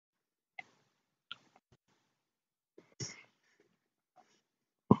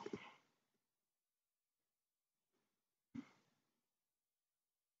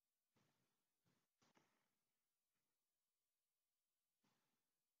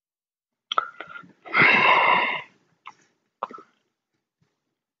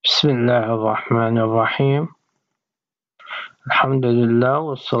بسم الله الرحمن الرحيم. الحمد لله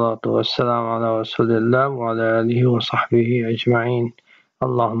والصلاة والسلام على رسول الله وعلى آله وصحبه أجمعين.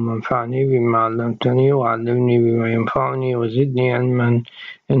 اللهم انفعني بما علمتني وعلمني بما ينفعني وزدني علما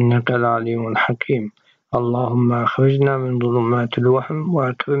إنك العليم الحكيم. اللهم أخرجنا من ظلمات الوهم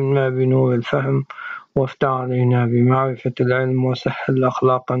وأكرمنا بنور الفهم وافتح علينا بمعرفة العلم وسهل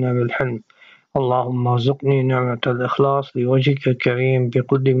أخلاقنا بالحلم. اللهم ارزقني نعمة الإخلاص لوجهك الكريم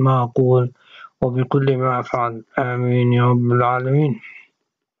بكل ما أقول وبكل ما أفعل. آمين يا رب العالمين.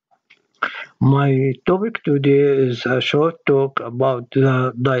 My topic today is a short talk about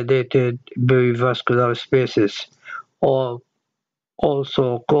the dilated perivascular spaces, or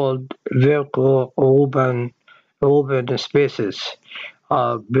also called Rubin spaces,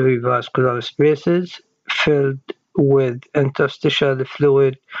 are perivascular spaces filled with interstitial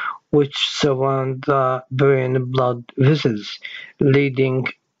fluid which surround the brain blood vessels, leading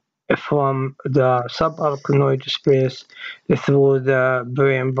from the subarachnoid space through the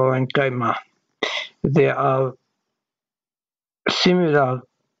brain parenchyma. There are similar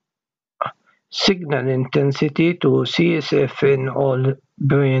signal intensity to CSF in all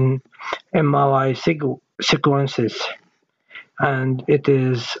brain MRI sequences, and it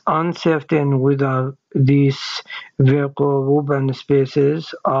is uncertain whether these Rubin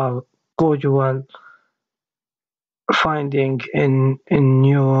spaces are causal finding in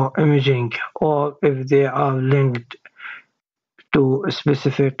neuroimaging, or if they are linked to a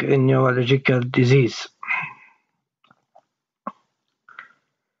specific neurological disease.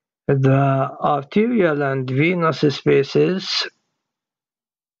 The arterial and venous spaces,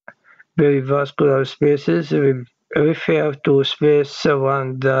 perivascular spaces, refer to space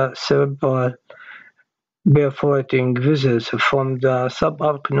around the cerebral perforating vessels from the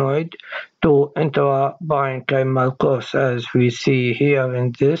subarachnoid to intraparenchymal course, as we see here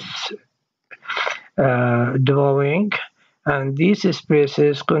in this drawing, and these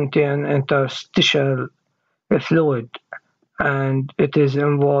spaces contain interstitial fluid, and it is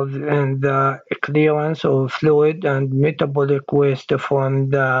involved in the clearance of fluid and metabolic waste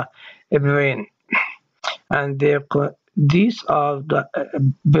from the brain, and these are the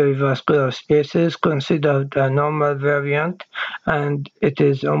perivascular spaces considered a normal variant, and it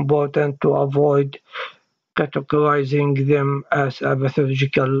is important to avoid categorizing them as a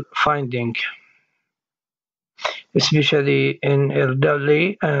pathological finding, especially in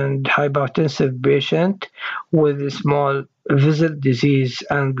elderly and hypertensive patients with small vessel disease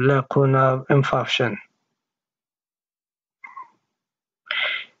and lacunar infarction.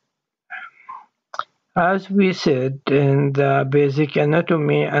 As we said in the basic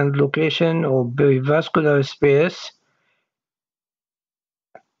anatomy and location of perivascular space,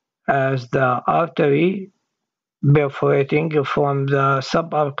 as the artery perforating from the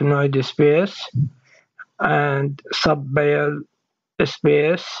subarachnoid space and subbasal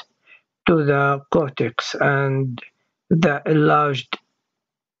space to the cortex, and the enlarged,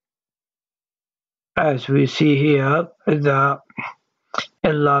 as we see here, the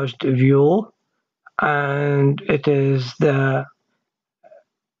enlarged view, and this is the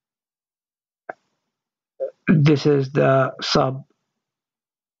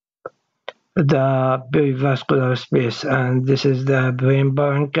perivascular space, and this is the brain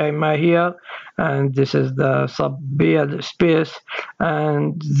parenchyma here, and this is the subbasal space,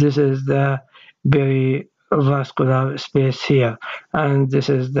 and this is the perivascular space here, and this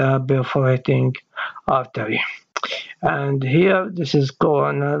is the perforating artery. And here, this is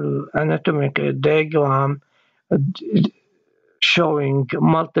coronal anatomic diagram showing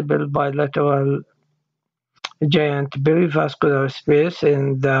multiple bilateral giant perivascular space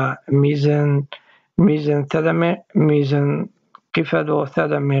in the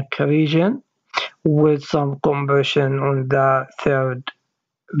mesencephalothalamic region, with some compression on the third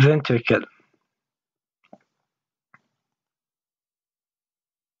ventricle.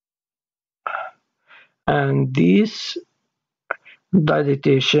 And these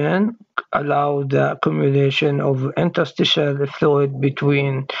dilatation allow the accumulation of interstitial fluid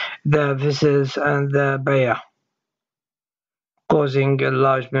between the vessels and the baya, causing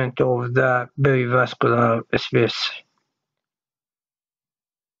enlargement of the perivascular space.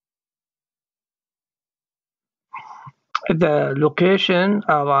 The location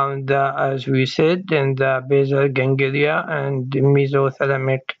around as we said, in the basal ganglia and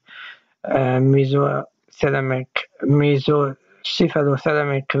mesocephalothalamic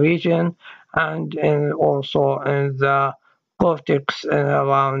region, and also in the cortex and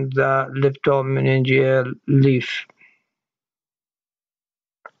around the leptomeningeal leaf.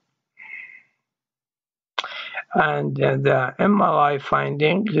 And the MRI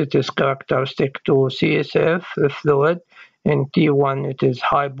findings, it is characteristic to CSF fluid. In T1, it is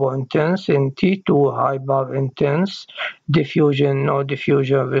hypointense. In T2, hyperintense. Diffusion, no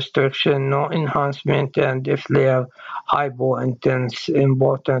diffusion restriction, no enhancement, and if they are hypointense,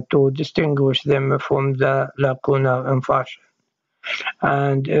 important to distinguish them from the lacunar infarction.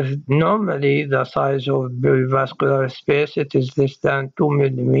 And if normally the size of perivascular space, it is less than 2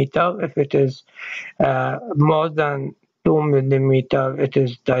 millimeter. If it is more than 2 millimeter, it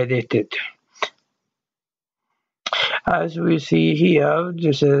is dilated. As we see here,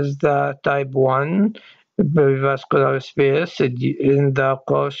 this is the type 1 perivascular space in the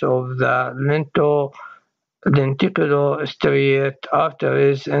course of the lenticulostriate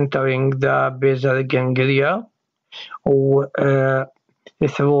arteries entering the basal ganglia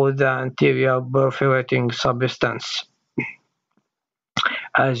through the anterior perforating substance.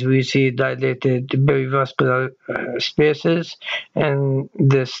 As we see dilated perivascular spaces in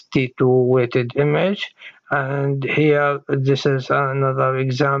this T2 weighted image. And here, this is another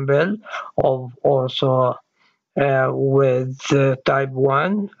example of also with type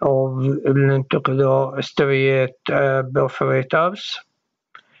 1 of lenticulostriate perforators.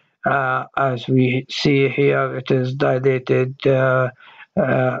 As we see here, it is dilated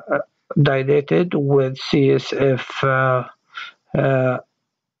with CSF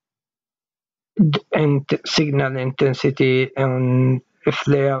signal intensity in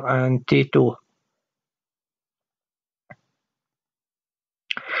flare and T2.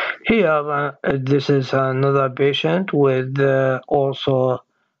 Here, this is another patient with also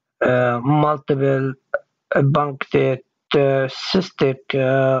multiple punctate cystic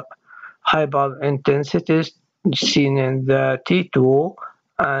hyperintensities seen in the T2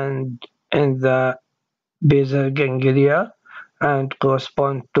 and in the basal ganglia and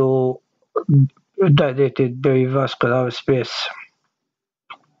correspond to dilated perivascular space.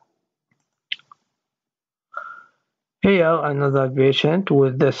 Here, another patient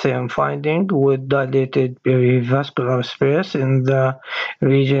with the same finding with dilated perivascular space in the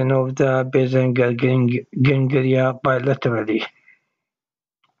region of the basal ganglia bilaterally.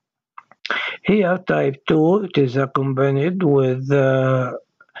 Here, type 2, it is accompanied with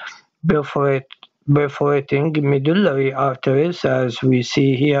perforating medullary arteries, as we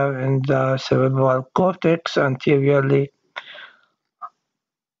see here in the cerebral cortex anteriorly,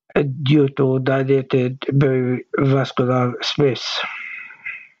 due to dilated perivascular space.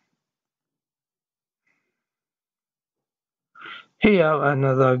 Here,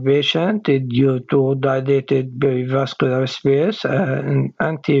 another patient due to dilated perivascular space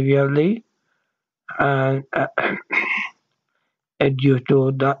anteriorly and due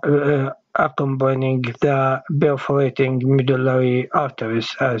to the, accompanying the perforating medullary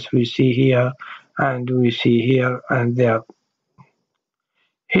arteries, as we see here and we see here and there.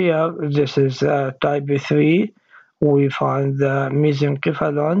 Here, this is type 3. We find the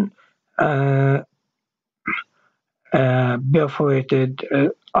mesencephalon perforated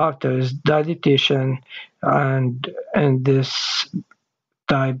arteries dilatation and in this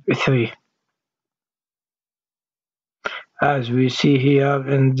type 3. As we see here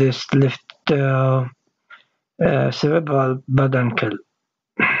in this left cerebral peduncle.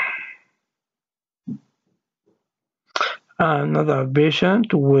 Another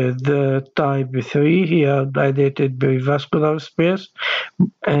patient with type 3 here, dilated perivascular space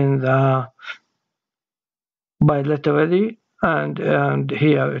and bilaterally, and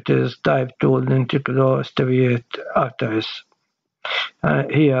here it is type 2 lenticulostriate arteries.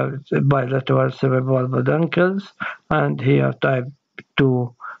 Here bilateral cerebral peduncles, and here type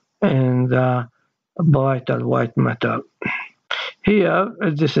 2 in the parietal white matter. Here,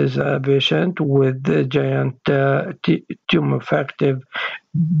 this is a patient with giant tumefactive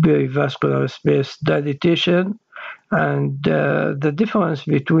perivascular space dilatation, and the difference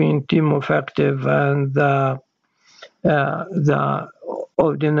between tumefactive and the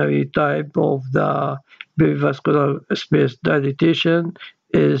ordinary type of the perivascular space dilatation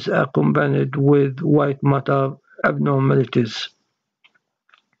is accompanied with white matter abnormalities.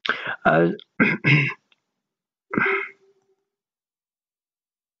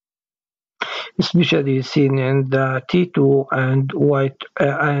 Especially seen in the T2 and white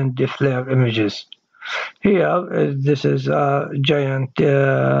and the flare images. Here, this is a giant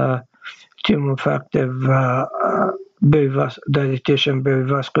tumefactive dilatation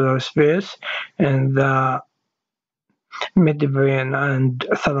perivascular space in the midbrain and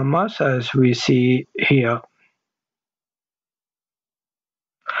thalamus, as we see here,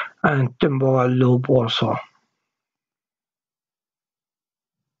 and temporal lobe also.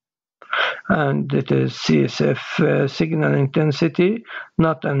 and it is CSF signal intensity,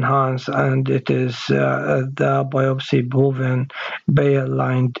 not enhanced, and it is the biopsy proven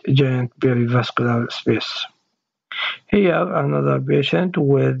bay-aligned giant perivascular space. Here, another patient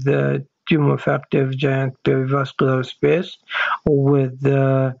with tumor-factive giant perivascular space with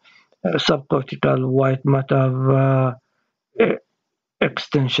subcortical white matter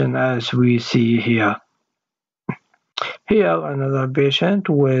extension, as we see here. Here, another patient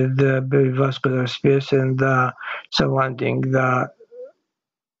with perivascular space in the surrounding the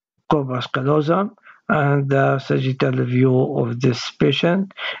corpus callosum, and the sagittal view of this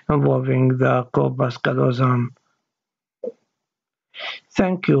patient involving the corpus callosum.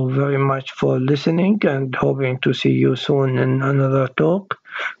 Thank you very much for listening, and hoping to see you soon in another talk.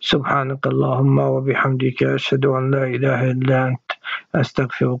 سبحانك اللهم وبحمدك أشهد أن لا إله إلا أنت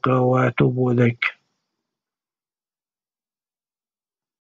أستغفرك وأتوب إليك.